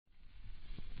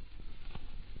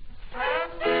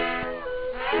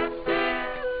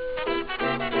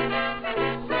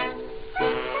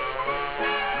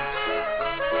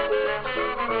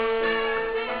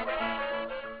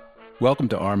Welcome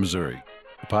to Our Missouri,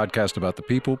 a podcast about the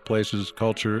people, places,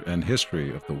 culture, and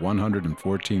history of the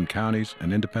 114 counties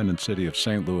and independent city of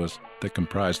St. Louis that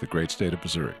comprise the great state of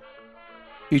Missouri.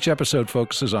 Each episode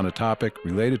focuses on a topic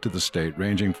related to the state,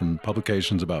 ranging from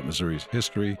publications about Missouri's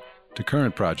history to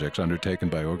current projects undertaken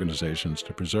by organizations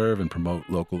to preserve and promote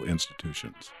local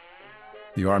institutions.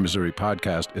 The Our Missouri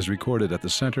podcast is recorded at the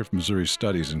Center for Missouri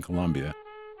Studies in Columbia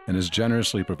and is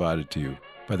generously provided to you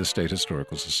by the State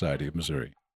Historical Society of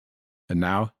Missouri. And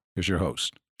now, here's your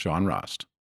host, Sean Rost.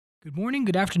 Good morning,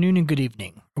 good afternoon, and good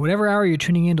evening, or whatever hour you're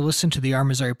tuning in to listen to the Our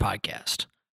Missouri podcast.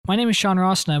 My name is Sean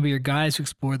Rost, and I'll be your guide to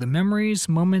explore the memories,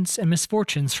 moments, and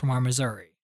misfortunes from Our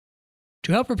Missouri.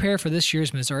 To help prepare for this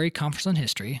year's Missouri Conference on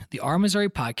History, the Our Missouri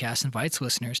podcast invites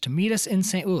listeners to meet us in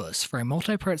St. Louis for a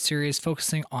multi-part series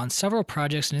focusing on several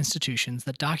projects and institutions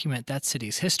that document that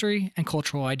city's history and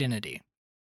cultural identity.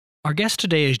 Our guest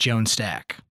today is Joan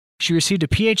Stack. She received a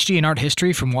PhD in art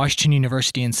history from Washington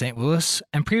University in St. Louis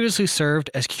and previously served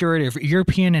as curator of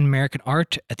European and American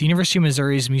art at the University of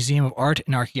Missouri's Museum of Art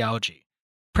and Archaeology.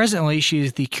 Presently, she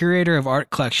is the curator of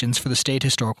art collections for the State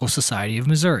Historical Society of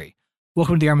Missouri.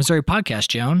 Welcome to the Our Missouri podcast,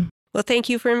 Joan. Well, thank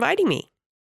you for inviting me.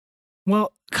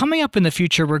 Well, coming up in the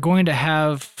future, we're going to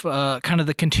have kind of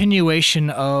the continuation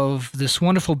of this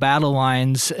wonderful Battle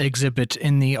Lines exhibit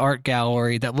in the art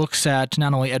gallery that looks at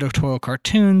not only editorial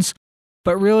cartoons,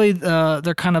 but really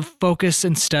their kind of focus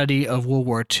and study of World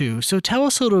War II. So tell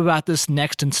us a little about this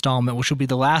next installment, which will be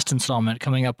the last installment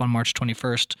coming up on March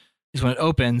 21st, is when it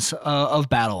opens, of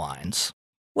Battle Lines.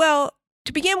 Well,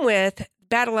 to begin with,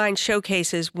 Battle Lines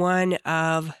showcases one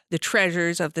of the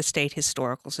treasures of the State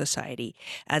Historical Society,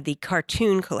 the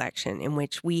cartoon collection, in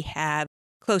which we have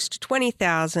close to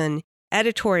 20,000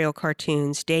 editorial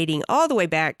cartoons dating all the way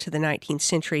back to the 19th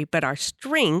century, but our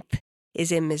strength is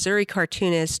in Missouri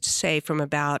cartoonists, say from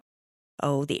about,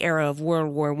 the era of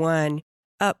World War I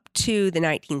up to the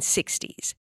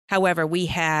 1960s. However, we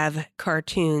have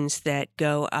cartoons that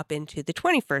go up into the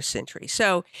 21st century.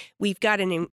 So we've got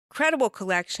an incredible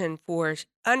collection for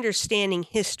understanding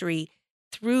history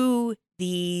through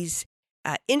these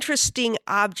interesting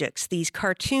objects, these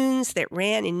cartoons that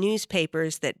ran in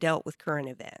newspapers that dealt with current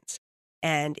events.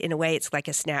 And in a way, it's like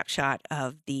a snapshot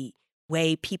of the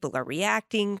way people are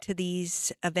reacting to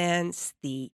these events,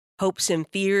 the hopes and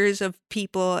fears of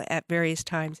people at various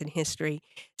times in history.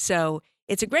 So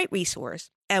it's a great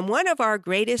resource. And one of our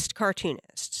greatest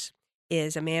cartoonists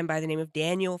is a man by the name of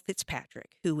Daniel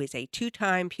Fitzpatrick, who is a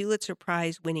two-time Pulitzer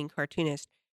Prize-winning cartoonist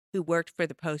who worked for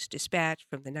the Post-Dispatch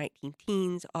from the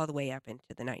 19-teens all the way up into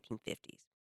the 1950s.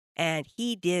 And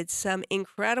he did some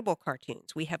incredible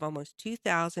cartoons. We have almost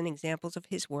 2,000 examples of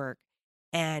his work.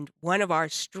 And one of our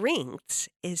strengths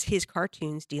is his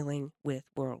cartoons dealing with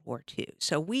World War II.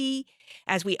 So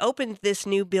as we opened this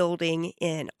new building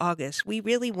in August, we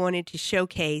really wanted to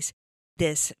showcase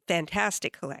this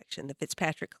fantastic collection, the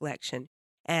Fitzpatrick collection.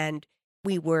 And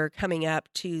we were coming up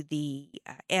to the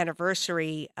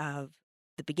anniversary of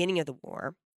the beginning of the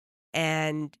war.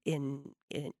 And in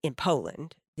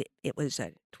Poland, it was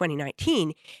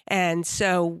 2019. And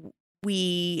so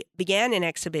we began an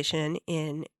exhibition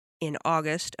in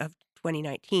August of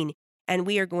 2019, and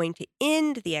we are going to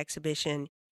end the exhibition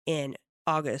in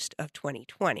August of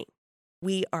 2020.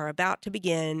 We are about to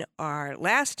begin our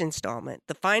last installment,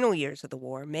 the final years of the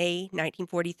war, May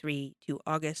 1943 to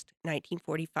August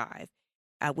 1945,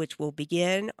 which will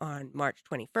begin on March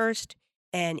 21st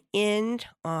and end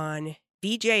on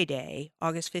VJ Day,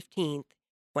 August 15th,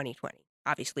 2020.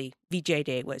 Obviously, VJ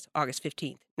Day was August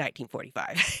 15th,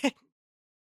 1945.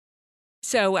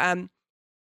 So,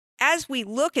 as we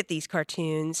look at these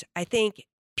cartoons, I think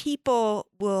people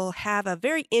will have a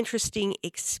very interesting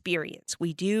experience.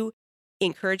 We do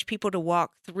encourage people to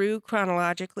walk through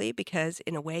chronologically because,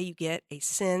 in a way, you get a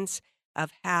sense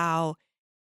of how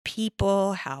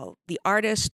the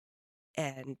artist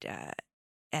and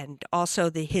also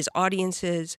his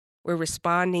audiences were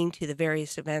responding to the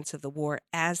various events of the war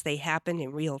as they happened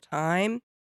in real time.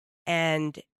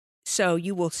 And so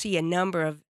you will see a number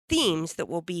of themes that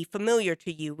will be familiar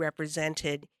to you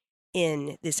represented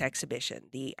in this exhibition.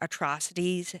 The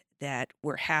atrocities that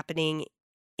were happening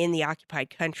in the occupied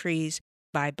countries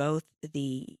by both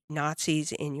the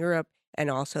Nazis in Europe and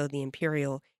also the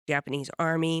Imperial Japanese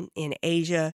Army in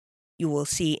Asia. You will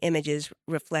see images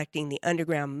reflecting the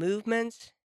underground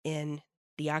movements in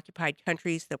the occupied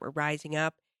countries that were rising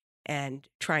up and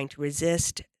trying to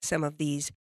resist some of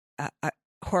these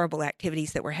horrible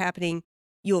activities that were happening.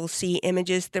 You'll see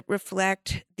images that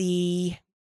reflect the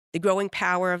growing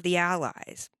power of the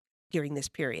Allies during this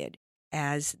period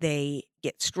as they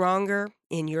get stronger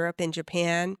in Europe and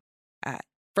Japan.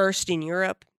 First in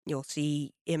Europe You'll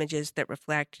see images that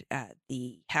reflect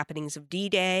the happenings of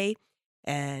D-Day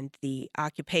and the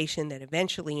occupation that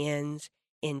eventually ends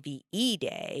in VE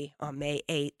Day on May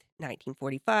 8th,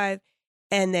 1945.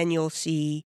 And then you'll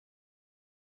see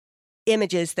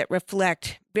images that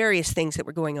reflect various things that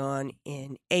were going on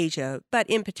in Asia, but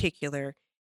in particular,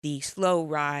 the slow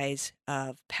rise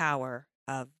of power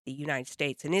of the United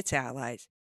States and its allies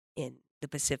in the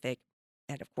Pacific.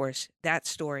 And of course, that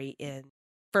story in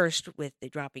first with the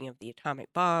dropping of the atomic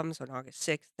bombs on August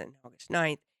 6th and August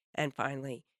 9th, and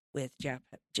finally with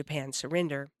Japan's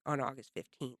surrender on August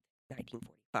 15th,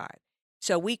 1945.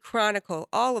 So we chronicle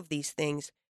all of these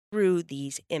things through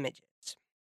these images.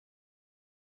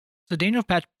 So Daniel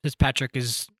Fitzpatrick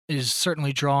is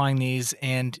certainly drawing these,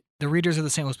 and the readers of the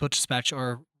St. Louis Post-Dispatch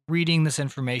are reading this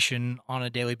information on a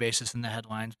daily basis in the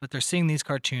headlines, but they're seeing these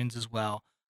cartoons as well.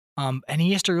 And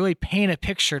he has to really paint a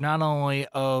picture not only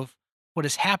of what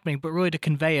is happening, but really to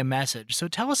convey a message. So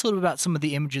tell us a little bit about some of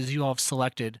the images you all have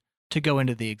selected to go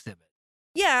into the exhibit.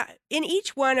 Yeah, in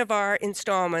each one of our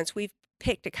installments, we've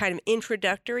picked a kind of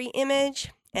introductory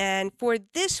image. And for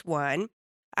this one,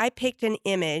 I picked an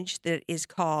image that is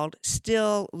called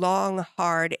Still Long,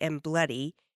 Hard, and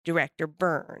Bloody, Director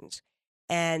Burns.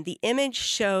 And the image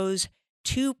shows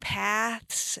two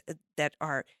paths that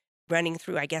are running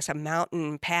through, I guess, a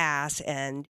mountain pass,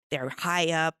 and they're high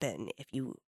up, and if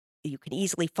you can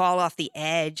easily fall off the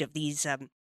edge of these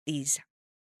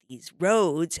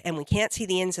roads, and we can't see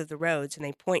the ends of the roads, and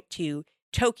they point to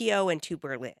Tokyo and to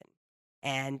Berlin.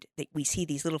 And we see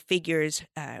these little figures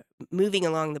moving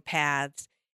along the paths,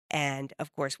 and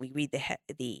of course we read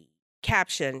the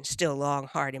caption, Still Long,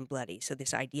 Hard, and Bloody. So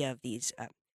this idea of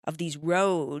these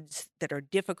roads that are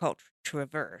difficult to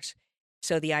traverse.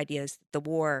 So the idea is that the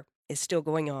war is still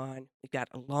going on. We've got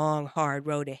a long, hard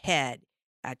road ahead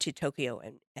to Tokyo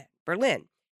and Berlin.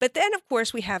 But then, of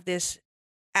course, we have this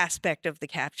aspect of the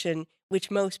caption, which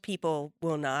most people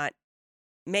will not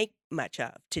make much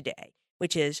of today,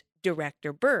 which is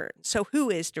Director Burns. So who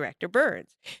is Director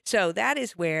Burns? So that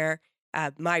is where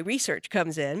my research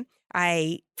comes in.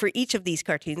 For each of these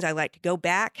cartoons, I like to go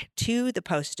back to the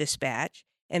Post-Dispatch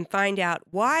and find out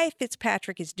why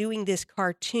Fitzpatrick is doing this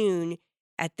cartoon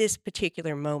at this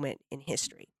particular moment in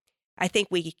history. I think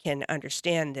we can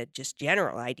understand the just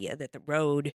general idea that the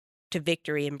road to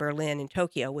victory in Berlin and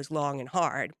Tokyo was long and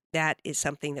hard. That is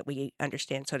something that we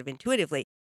understand sort of intuitively.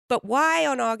 But why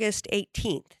on August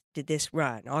 18th did this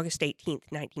run? August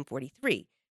 18th, 1943.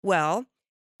 Well,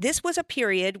 this was a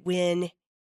period when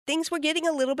things were getting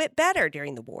a little bit better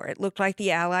during the war. It looked like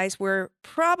the Allies were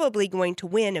probably going to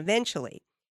win eventually.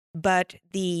 But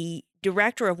the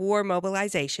Director of War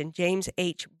Mobilization, James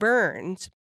H. Burns,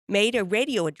 made a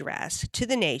radio address to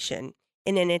the nation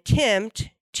in an attempt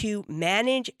to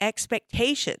manage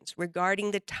expectations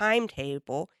regarding the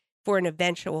timetable for an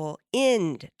eventual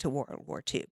end to World War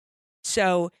II.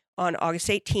 So on August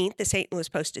 18th, the St. Louis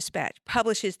Post-Dispatch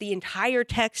publishes the entire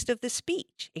text of the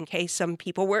speech, in case some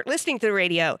people weren't listening to the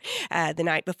radio the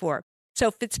night before. So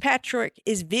Fitzpatrick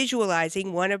is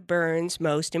visualizing one of Burns'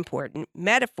 most important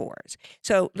metaphors.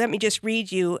 So let me just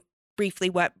read you briefly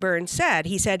what Burns said.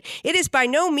 He said, "It is by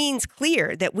no means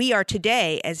clear that we are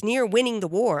today as near winning the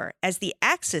war as the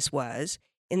Axis was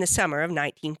in the summer of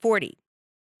 1940.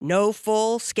 No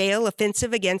full-scale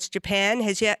offensive against Japan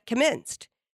has yet commenced.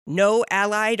 No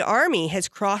Allied army has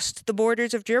crossed the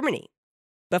borders of Germany.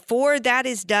 Before that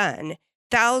is done,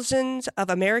 thousands of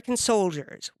American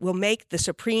soldiers will make the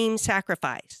supreme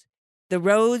sacrifice. The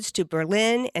roads to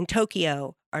Berlin and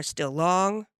Tokyo are still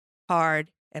long,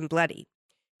 hard, and bloody."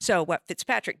 So what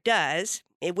Fitzpatrick does,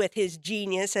 with his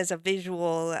genius as a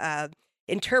visual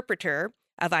interpreter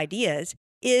of ideas,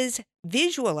 is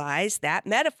visualize that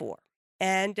metaphor.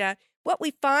 And what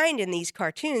we find in these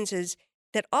cartoons is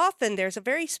that often there's a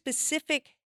very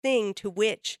specific thing to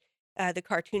which the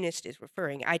cartoonist is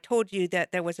referring. I told you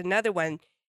that there was another one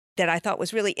that I thought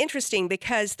was really interesting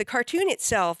because the cartoon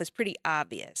itself is pretty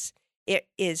obvious. It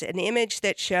is an image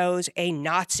that shows a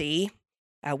Nazi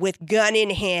with gun in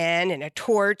hand and a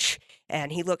torch,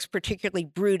 and he looks particularly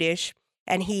brutish.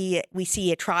 And we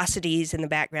see atrocities in the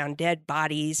background, dead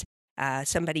bodies,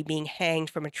 somebody being hanged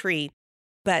from a tree.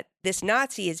 But this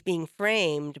Nazi is being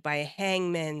framed by a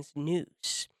hangman's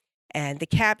noose. And the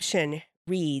caption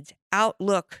reads,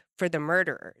 "Outlook for the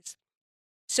murderers."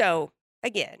 So,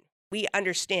 again, we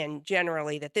understand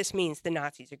generally that this means the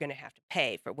Nazis are going to have to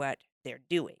pay for what they're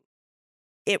doing.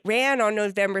 It ran on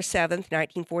November 7th,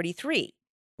 1943.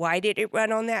 Why did it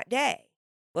run on that day?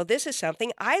 Well, this is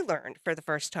something I learned for the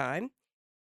first time,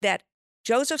 that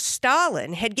Joseph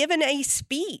Stalin had given a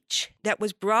speech that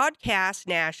was broadcast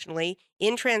nationally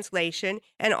in translation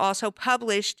and also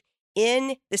published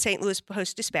in the St. Louis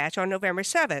Post-Dispatch on November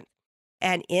 7th.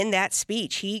 And in that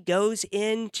speech, he goes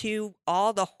into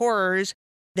all the horrors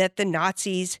that the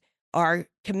Nazis are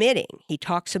committing. He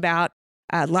talks about,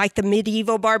 like the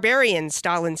medieval barbarians,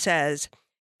 Stalin says,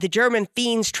 the German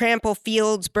fiends trample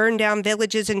fields, burn down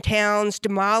villages and towns,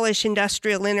 demolish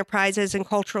industrial enterprises and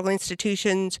cultural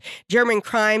institutions. German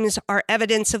crimes are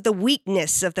evidence of the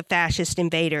weakness of the fascist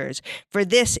invaders, for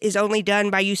this is only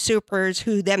done by usurpers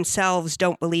who themselves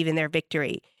don't believe in their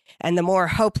victory. And the more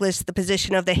hopeless the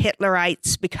position of the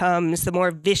Hitlerites becomes, the more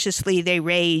viciously they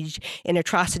rage in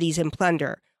atrocities and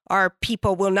plunder. Our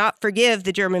people will not forgive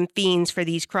the German fiends for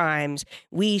these crimes.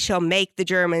 We shall make the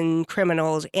German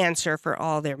criminals answer for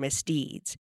all their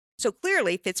misdeeds. So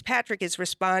clearly, Fitzpatrick is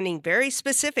responding very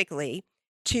specifically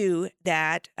to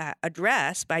that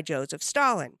address by Joseph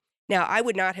Stalin. Now, I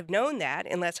would not have known that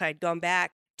unless I'd gone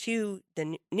back to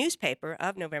the newspaper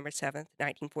of November 7th,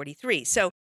 1943.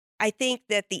 So I think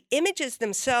that the images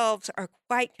themselves are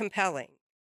quite compelling,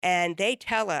 and they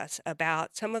tell us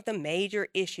about some of the major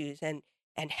issues and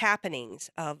happenings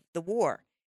of the war.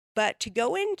 But to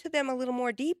go into them a little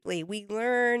more deeply, we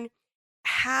learn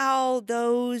how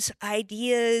those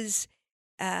ideas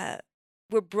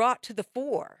were brought to the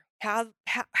fore. How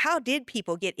did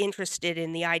people get interested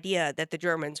in the idea that the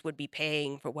Germans would be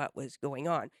paying for what was going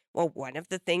on? Well, one of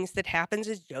the things that happens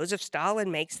is Joseph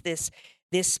Stalin makes this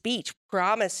speech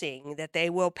promising that they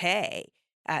will pay.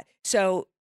 So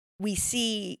we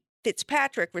see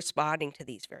Fitzpatrick responding to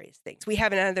these various things. We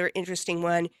have another interesting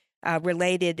one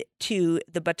related to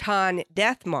the Bataan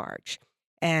Death March.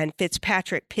 And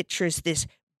Fitzpatrick pictures this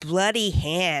bloody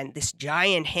hand, this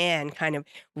giant hand kind of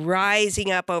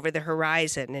rising up over the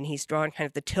horizon. And he's drawn kind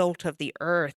of the tilt of the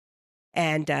earth.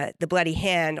 And the bloody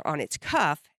hand on its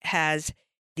cuff has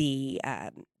this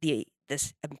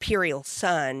imperial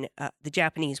sun, the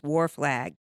Japanese war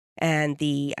flag. And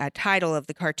the title of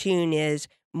the cartoon is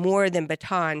More Than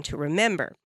Bataan to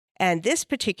Remember. And this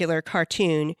particular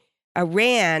cartoon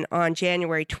ran on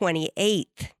January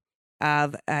 28th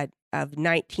of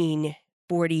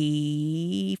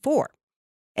 1944.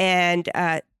 And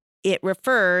it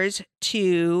refers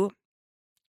to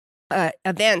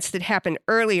events that happened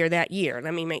earlier that year.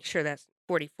 Let me make sure that's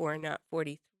 44, not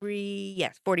 43.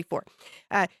 Yes, 44.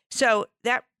 So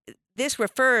this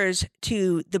refers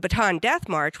to the Bataan Death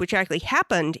March, which actually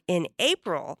happened in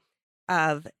April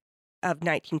of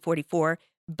 1944,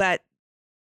 but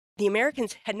the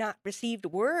Americans had not received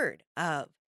word of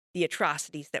the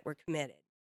atrocities that were committed.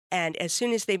 And as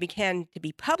soon as they began to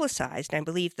be publicized, I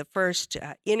believe the first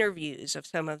interviews of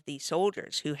some of the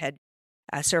soldiers who had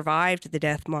survived the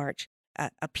Death March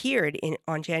appeared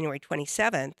on January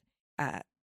 27th,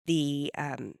 we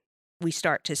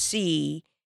start to see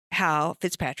how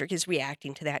Fitzpatrick is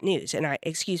reacting to that news. And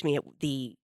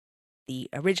the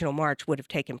original march would have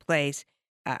taken place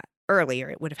earlier.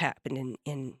 It would have happened in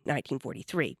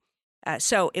 1943.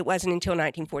 So it wasn't until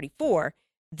 1944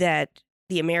 that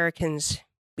the Americans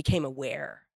became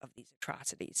aware of these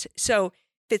atrocities. So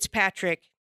Fitzpatrick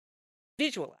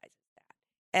visualizes that.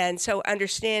 And so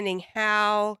understanding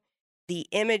how the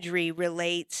imagery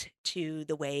relates to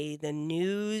the way the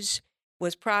news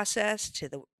was processed, to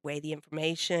the way the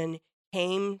information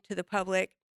came to the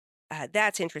public,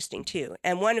 that's interesting too.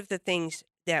 And one of the things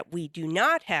that we do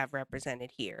not have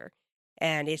represented here,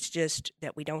 and it's just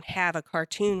that we don't have a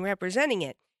cartoon representing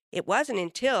it, it wasn't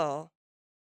until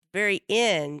the very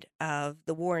end of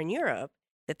the war in Europe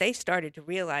that they started to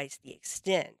realize the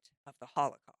extent of the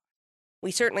Holocaust.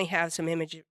 We certainly have some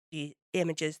images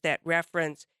that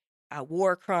reference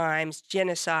war crimes,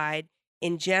 genocide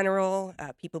in general,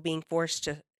 people being forced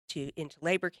into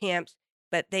labor camps,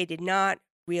 but they did not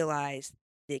realize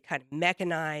the kind of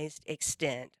mechanized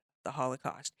extent of the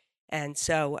Holocaust. And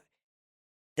so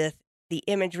the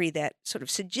imagery that sort of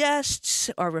suggests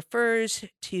or refers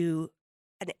to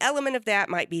an element of that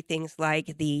might be things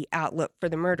like the outlook for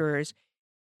the murderers,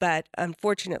 but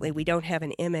unfortunately we don't have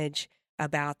an image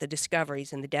about the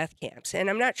discoveries in the death camps. And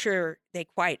I'm not sure they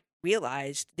quite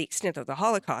realized the extent of the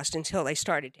Holocaust until they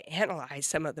started to analyze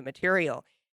some of the material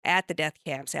at the death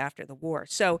camps after the war.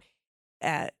 So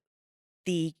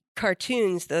the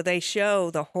cartoons, though they show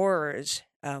the horrors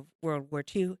of World War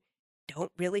II,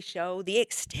 don't really show the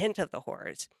extent of the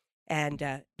horrors.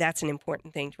 And that's an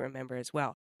important thing to remember as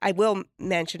well. I will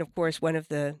mention, of course, one of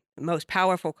the most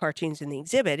powerful cartoons in the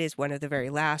exhibit is one of the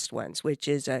very last ones, which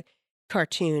is a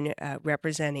cartoon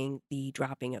representing the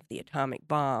dropping of the atomic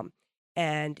bomb.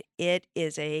 And it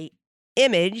is an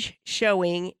image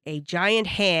showing a giant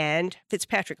hand.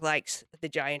 Fitzpatrick likes the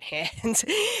giant hands.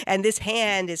 And this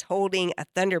hand is holding a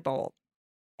thunderbolt,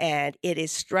 and it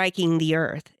is striking the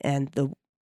earth. And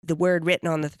the word written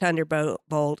on the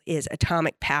thunderbolt is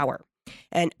atomic power.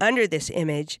 And under this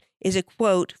image is a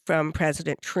quote from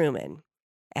President Truman.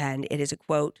 And it is a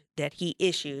quote that he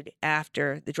issued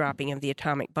after the dropping of the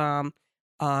atomic bomb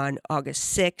on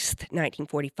August 6th,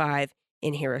 1945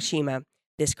 in Hiroshima.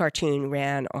 This cartoon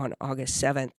ran on August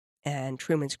 7th, and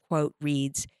Truman's quote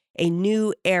reads, "A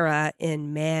new era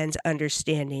in man's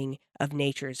understanding of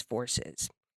nature's forces."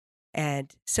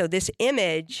 And so this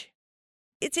image,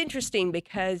 it's interesting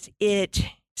because it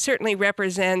certainly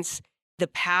represents the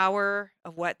power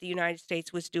of what the United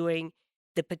States was doing,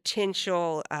 the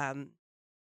potential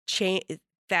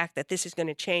fact that this is going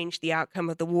to change the outcome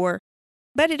of the war,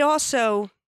 but it also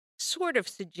sort of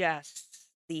suggests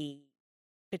the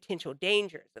potential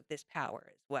dangers of this power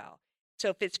as well.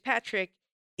 So Fitzpatrick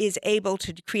is able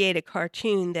to create a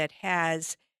cartoon that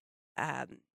has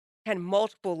kind of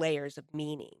multiple layers of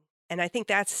meaning. And I think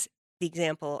that's the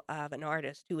example of an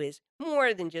artist who is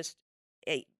more than just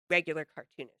a regular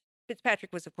cartoonist.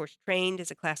 Fitzpatrick was, of course, trained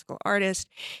as a classical artist,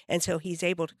 and so he's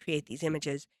able to create these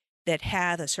images that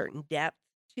have a certain depth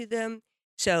to them.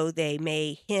 So they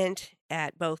may hint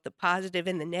at both the positive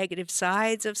and the negative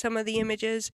sides of some of the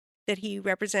images that he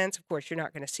represents. Of course, you're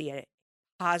not going to see a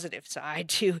positive side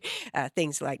to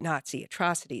things like Nazi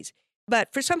atrocities.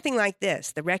 But for something like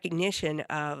this, the recognition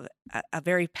of a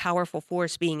very powerful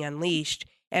force being unleashed,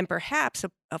 and perhaps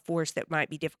a force that might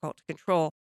be difficult to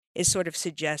control, is sort of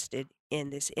suggested in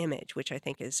this image, which I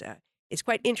think is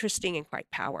quite interesting and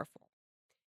quite powerful.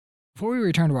 Before we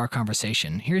return to our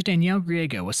conversation, here's Danielle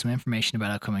Griego with some information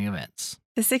about upcoming events.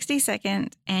 The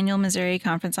 62nd Annual Missouri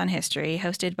Conference on History,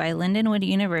 hosted by Lindenwood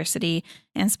University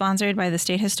and sponsored by the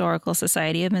State Historical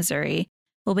Society of Missouri,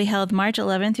 will be held March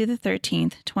 11th through the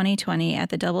 13th, 2020 at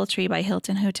the DoubleTree by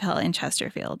Hilton Hotel in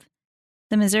Chesterfield.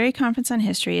 The Missouri Conference on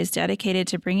History is dedicated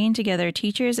to bringing together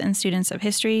teachers and students of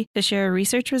history to share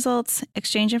research results,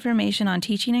 exchange information on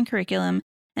teaching and curriculum,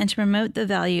 and to promote the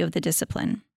value of the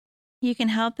discipline. You can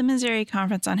help the Missouri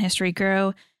Conference on History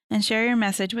grow and share your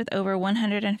message with over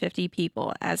 150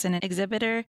 people as an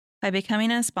exhibitor, by becoming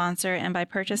a sponsor, and by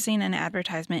purchasing an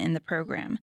advertisement in the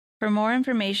program. For more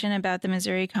information about the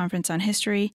Missouri Conference on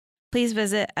History, please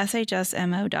visit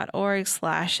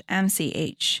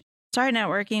shsmo.org/MCH. Start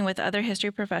networking with other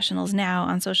history professionals now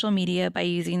on social media by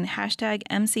using hashtag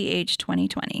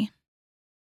MCH2020.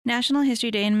 National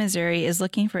History Day in Missouri is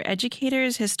looking for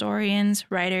educators, historians,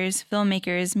 writers,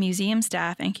 filmmakers, museum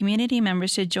staff, and community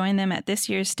members to join them at this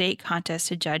year's state contest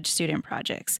to judge student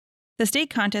projects. The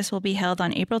state contest will be held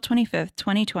on April 25th,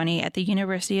 2020 at the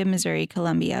University of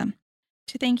Missouri-Columbia.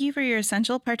 To thank you for your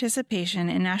essential participation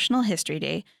in National History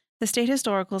Day, the State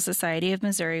Historical Society of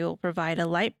Missouri will provide a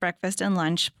light breakfast and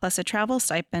lunch plus a travel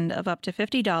stipend of up to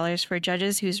 $50 for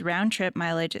judges whose round-trip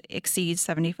mileage exceeds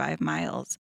 75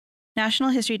 miles. National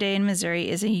History Day in Missouri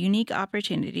is a unique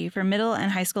opportunity for middle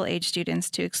and high school age students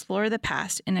to explore the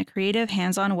past in a creative,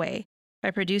 hands-on way by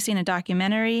producing a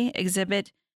documentary,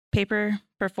 exhibit, paper,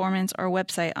 performance, or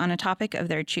website on a topic of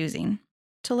their choosing.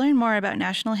 To learn more about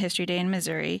National History Day in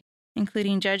Missouri,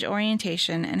 including judge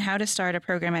orientation and how to start a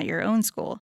program at your own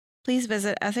school, please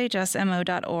visit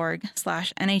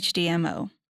shsmo.org/NHDMO.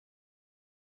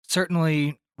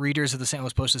 Certainly, readers of the St.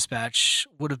 Louis Post-Dispatch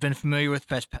would have been familiar with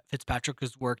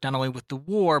Fitzpatrick's work, not only with the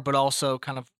war, but also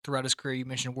kind of throughout his career. You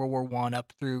mentioned World War I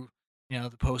up through,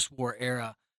 the post-war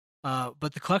era.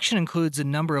 But the collection includes a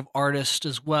number of artists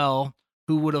as well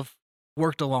who would have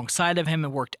worked alongside of him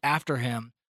and worked after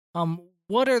him.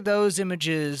 What are those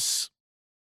images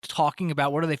talking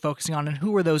about? What are they focusing on? And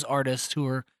who are those artists who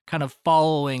are kind of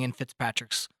following in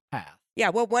Fitzpatrick's path? Yeah,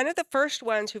 well, one of the first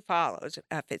ones who follows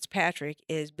Fitzpatrick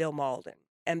is Bill Mauldin.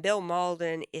 And Bill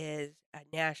Mauldin is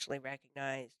nationally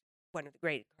recognized, one of the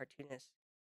great cartoonists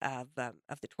of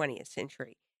the 20th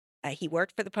century. He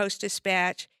worked for the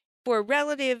Post-Dispatch for a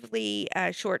relatively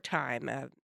short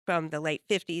time, from the late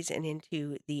 50s and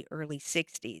into the early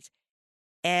 60s.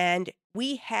 And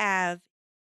we have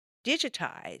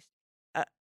digitized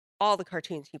all the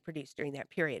cartoons he produced during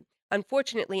that period.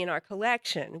 Unfortunately, in our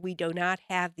collection, we do not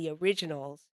have the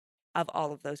originals of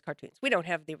all of those cartoons. We don't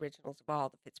have the originals of all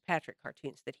the Fitzpatrick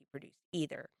cartoons that he produced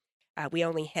either. We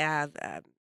only have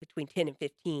between 10 and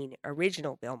 15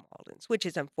 original Bill Mauldins, which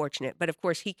is unfortunate. But of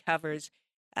course, he covers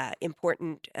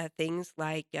important things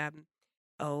like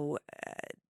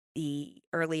the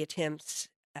early attempts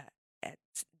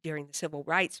during the Civil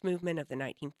Rights Movement of the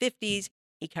 1950s.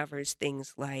 He covers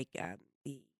things like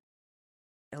the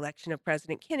election of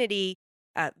President Kennedy,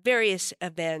 various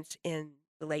events in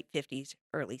the late 50s,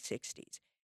 early 60s.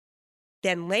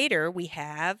 Then later we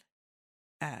have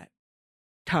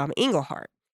Tom Engelhart.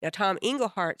 Now, Tom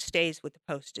Engelhart stays with the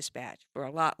Post-Dispatch for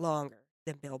a lot longer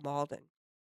than Bill Mauldin.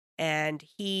 And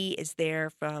he is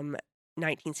there from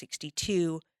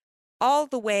 1962 all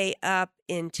the way up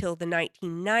until the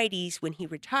 1990s when he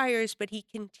retires, but he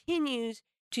continues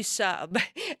to sub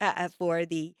for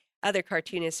the other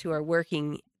cartoonists who are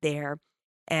working there.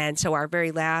 And so our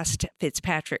very last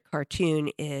Fitzpatrick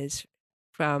cartoon is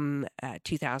from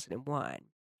 2001.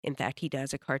 In fact, he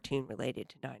does a cartoon related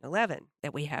to 9/11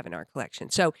 that we have in our collection.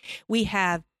 So we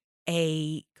have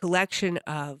a collection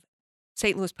of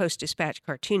St. Louis Post-Dispatch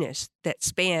cartoonists that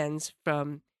spans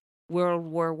from World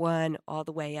War I all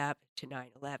the way up to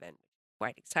 9/11.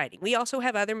 Quite exciting. We also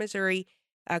have other Missouri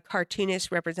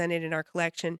cartoonists represented in our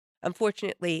collection.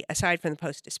 Unfortunately, aside from the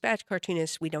Post-Dispatch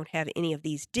cartoonists, we don't have any of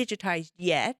these digitized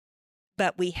yet,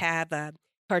 but we have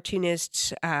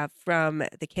cartoonists from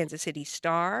the Kansas City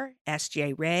Star,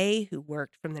 S.J. Ray, who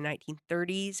worked from the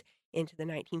 1930s into the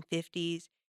 1950s.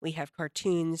 We have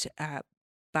cartoons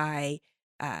by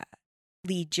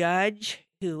Lee Judge,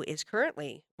 who is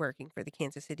currently working for the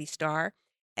Kansas City Star.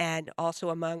 And also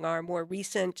among our more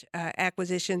recent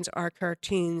acquisitions are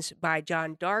cartoons by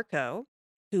John Darko,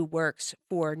 who works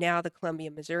for now the Columbia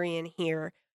Missourian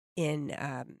here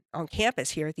on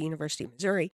campus here at the University of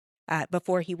Missouri.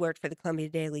 Before he worked for the Columbia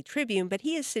Daily Tribune, but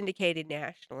he is syndicated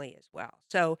nationally as well.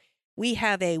 So we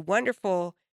have a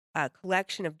wonderful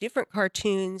collection of different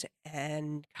cartoons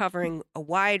and covering a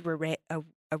wide array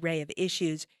of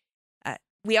issues.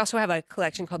 We also have a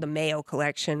collection called the Mayo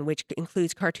Collection, which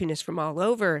includes cartoonists from all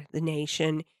over the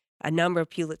nation, a number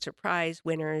of Pulitzer Prize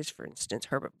winners, for instance,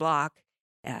 Herbert Bloch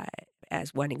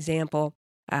as one example.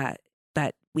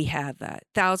 But we have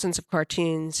thousands of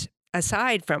cartoons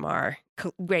aside from our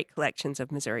great collections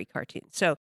of Missouri cartoons.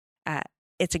 So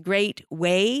it's a great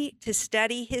way to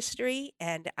study history.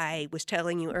 And I was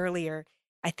telling you earlier,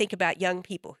 I think about young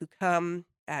people who come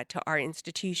to our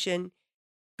institution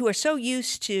who are so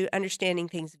used to understanding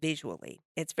things visually.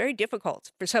 It's very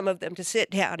difficult for some of them to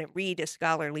sit down and read a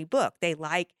scholarly book. They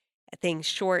like things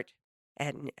short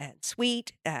and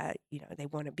sweet. They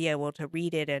want to be able to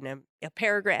read it in a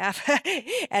paragraph.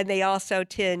 And they also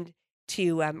tend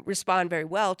to respond very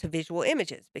well to visual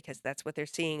images because that's what they're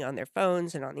seeing on their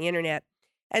phones and on the internet.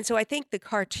 And so I think the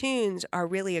cartoons are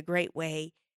really a great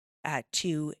way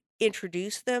to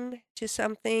introduce them to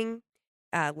something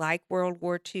like World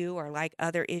War II or like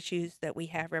other issues that we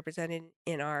have represented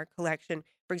in our collection.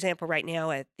 For example, right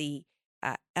now at the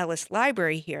Ellis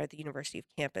Library here at the University of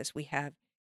Campus, we have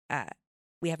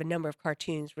a number of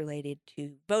cartoons related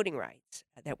to voting rights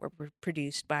that were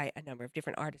produced by a number of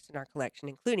different artists in our collection,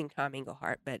 including Tom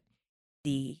Engelhart, but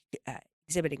the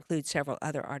exhibit includes several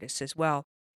other artists as well.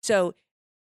 So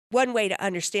one way to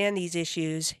understand these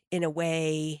issues in a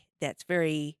way that's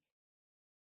very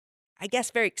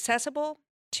accessible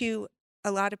to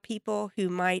a lot of people who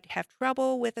might have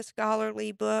trouble with a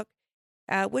scholarly book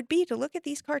would be to look at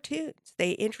these cartoons.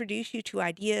 They introduce you to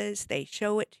ideas. They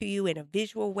show it to you in a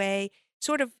visual way,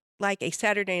 sort of like a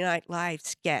Saturday Night Live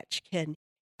sketch can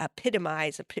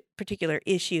epitomize a particular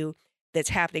issue that's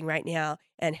happening right now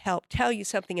and help tell you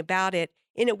something about it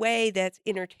in a way that's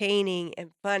entertaining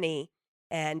and funny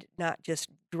and not just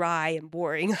dry and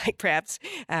boring, like perhaps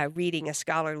reading a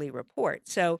scholarly report.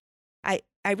 So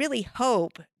I really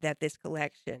hope that this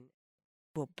collection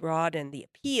will broaden the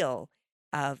appeal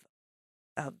of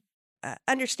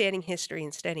understanding history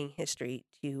and studying history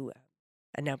to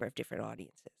a number of different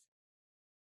audiences.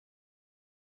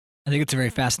 I think it's a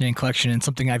very fascinating collection and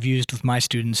something I've used with my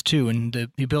students too. And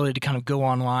the ability to kind of go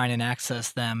online and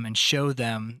access them and show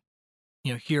them,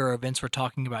 here are events we're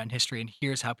talking about in history and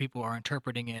here's how people are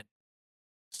interpreting it,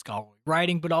 scholarly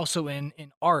writing, but also in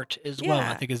art as well,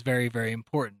 I think is very, very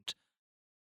important.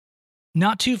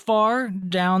 Not too far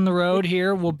down the road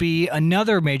here will be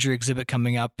another major exhibit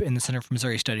coming up in the Center for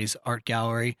Missouri Studies Art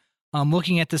Gallery,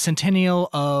 looking at the centennial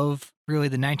of really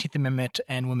the 19th Amendment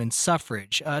and women's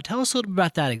suffrage. Tell us a little bit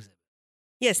about that exhibit.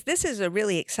 Yes, this is a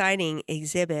really exciting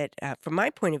exhibit from my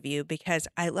point of view because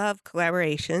I love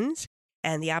collaborations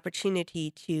and the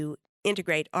opportunity to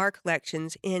integrate our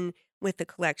collections in with the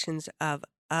collections of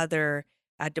other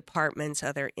departments,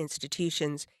 other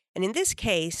institutions. And in this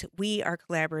case, we are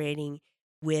collaborating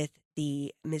with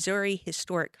the Missouri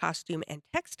Historic Costume and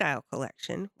Textile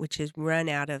Collection, which is run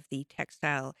out of the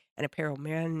Textile and Apparel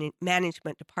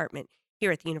Management Department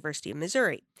here at the University of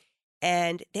Missouri.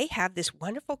 And they have this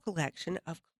wonderful collection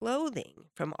of clothing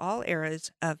from all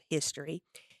eras of history.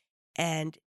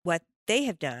 And what they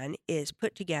have done is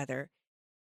put together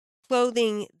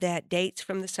clothing that dates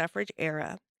from the suffrage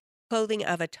era, clothing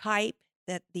of a type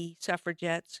that the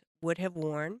suffragettes would have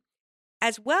worn,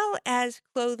 as well as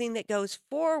clothing that goes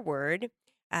forward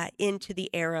into the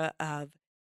era of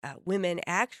women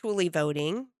actually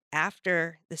voting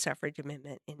after the suffrage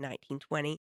amendment in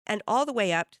 1920, and all the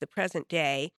way up to the present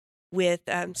day, with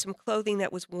some clothing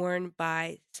that was worn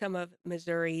by some of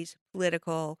Missouri's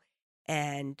political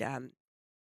and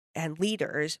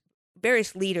leaders,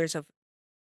 various leaders of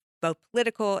both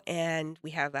political, and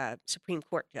we have a Supreme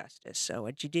Court justice, so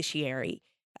a judiciary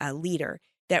leader,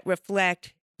 that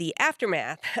reflect the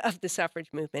aftermath of the suffrage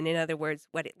movement. In other words,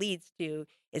 what it leads to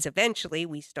is eventually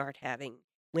we start having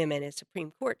women as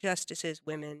Supreme Court justices,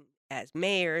 women as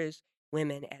mayors,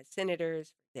 women as senators.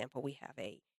 For example, we have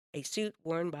a suit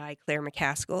worn by Claire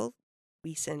McCaskill,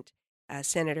 recent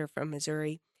senator from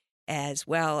Missouri, as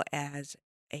well as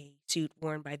a suit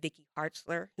worn by Vicky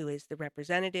Hartzler, who is the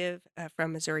representative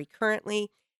from Missouri currently,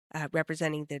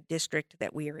 representing the district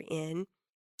that we are in.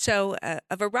 So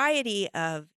a variety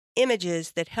of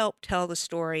images that help tell the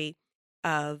story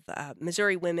of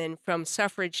Missouri women from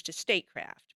suffrage to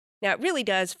statecraft. Now, it really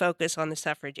does focus on the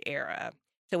suffrage era.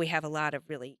 So we have a lot of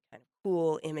really kind of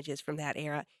cool images from that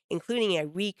era, including a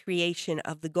recreation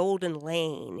of the Golden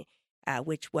Lane,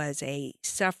 which was a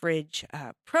suffrage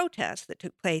protest that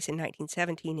took place in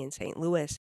 1917 in St.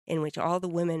 Louis, in which all the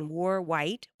women wore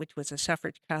white, which was a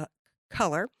suffrage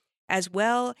color, as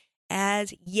well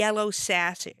as yellow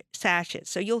sashes.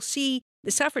 So you'll see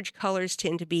the suffrage colors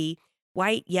tend to be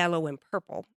white, yellow, and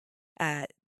purple.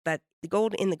 But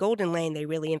in the Golden Lane, they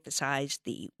really emphasized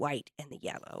the white and the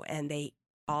yellow, and they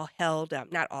all held,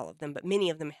 not all of them, but many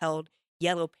of them held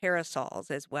yellow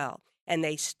parasols as well. And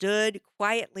they stood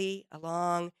quietly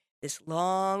along this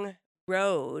long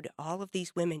road, all of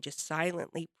these women just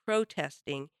silently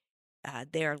protesting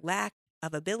their lack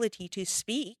of ability to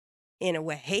speak, in a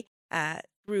way,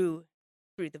 through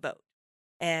the vote.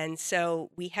 And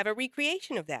so we have a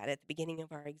recreation of that at the beginning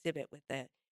of our exhibit with the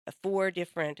 4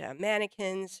 different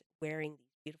mannequins wearing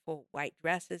these beautiful white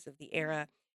dresses of the era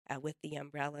with the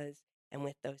umbrellas and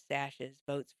with those sashes,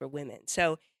 votes for women.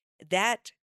 So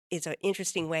that is an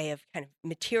interesting way of kind of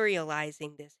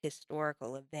materializing this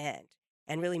historical event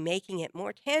and really making it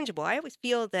more tangible. I always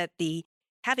feel that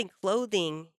having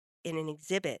clothing in an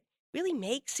exhibit really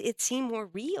makes it seem more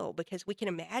real, because we can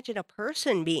imagine a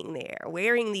person being there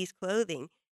wearing these clothing,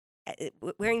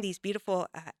 wearing these beautiful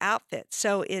outfits.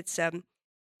 So it's a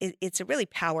really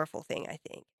powerful thing, I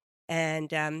think.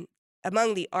 And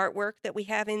among the artwork that we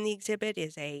have in the exhibit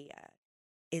is a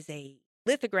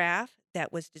lithograph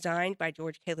that was designed by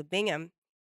George Caleb Bingham.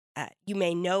 You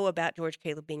may know about George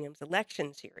Caleb Bingham's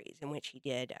election series, in which he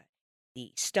did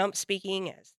the stump speaking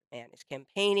as the man is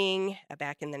campaigning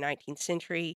back in the 19th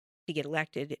century to get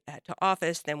elected to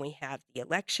office. Then we have the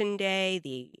election day,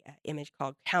 the image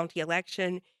called County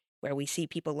Election, where we see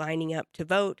people lining up to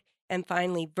vote. And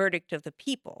finally, Verdict of the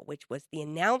People, which was the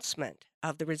announcement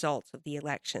of the results of the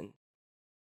election.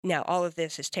 Now, all of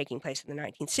this is taking place in the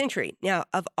 19th century. Now,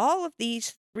 of all of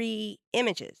these 3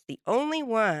 images, the only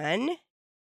one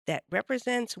that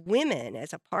represents women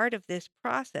as a part of this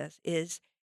process is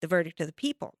the Verdict of the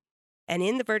People. And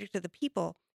in the Verdict of the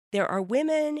People, there are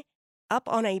women up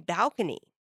on a balcony,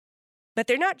 but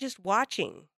they're not just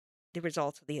watching the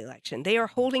results of the election. They are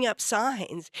holding up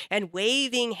signs and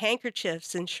waving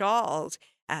handkerchiefs and shawls,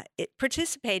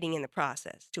 participating in the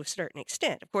process to a certain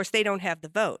extent. Of course, they don't have the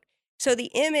vote. So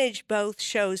the image both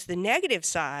shows the negative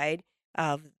side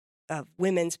of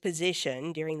women's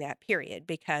position during that period,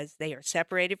 because they are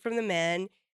separated from the men.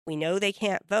 We know they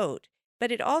can't vote,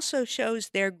 but it also shows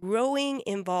their growing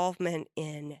involvement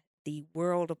in the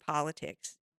world of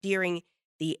politics during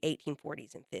the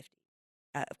 1840s and 50s.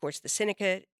 Of course, the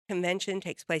Seneca Convention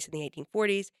takes place in the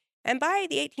 1840s, and by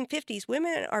the 1850s,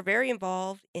 women are very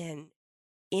involved in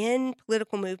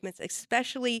political movements,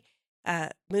 especially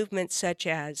movements such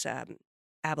as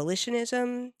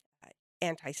abolitionism,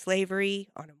 anti-slavery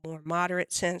on a more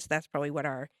moderate sense. That's probably what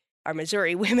our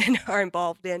Missouri women are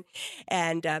involved in,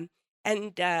 and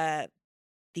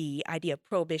the idea of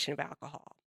prohibition of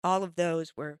alcohol. All of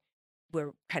those were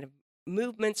kind of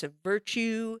movements of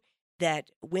virtue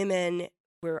that women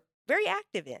were very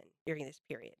active in during this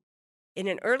period. In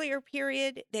an earlier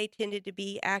period, they tended to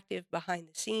be active behind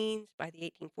the scenes. By the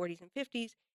 1840s and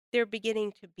 50s, they're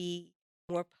beginning to be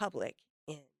more public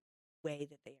in the way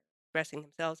that they are expressing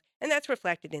themselves, and that's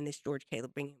reflected in this George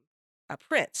Caleb Bingham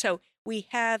print. So we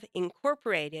have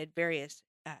incorporated various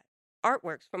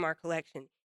artworks from our collection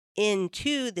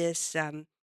into this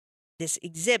this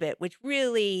exhibit, which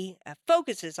really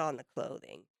focuses on the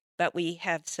clothing, but we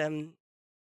have some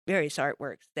various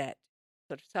artworks that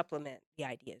sort of supplement the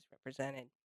ideas represented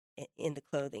in the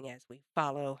clothing as we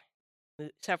follow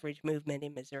suffrage movement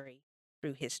in Missouri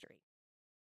through history.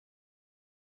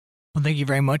 Well, thank you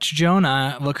very much, Joan.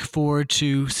 I look forward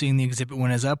to seeing the exhibit when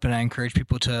it's up, and I encourage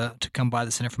people to come by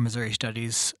the Center for Missouri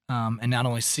Studies and not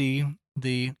only see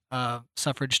the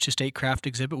Suffrage to Statecraft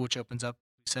exhibit, which opens up,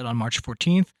 we said, on March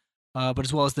 14th, but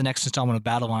as well as the next installment of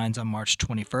Battle Lines on March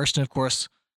 21st. And of course,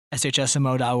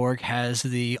 shsmo.org has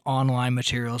the online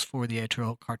materials for the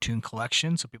editorial cartoon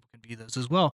collection, so people can view those as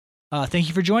well. Thank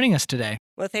you for joining us today.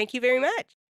 Well, thank you very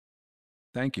much.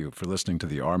 Thank you for listening to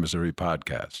the Our Missouri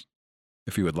podcast.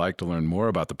 If you would like to learn more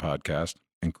about the podcast,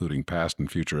 including past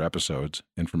and future episodes,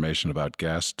 information about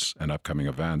guests, and upcoming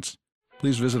events,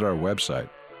 please visit our website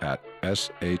at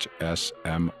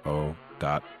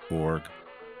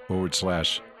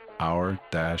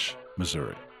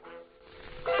shsmo.org/our-Missouri.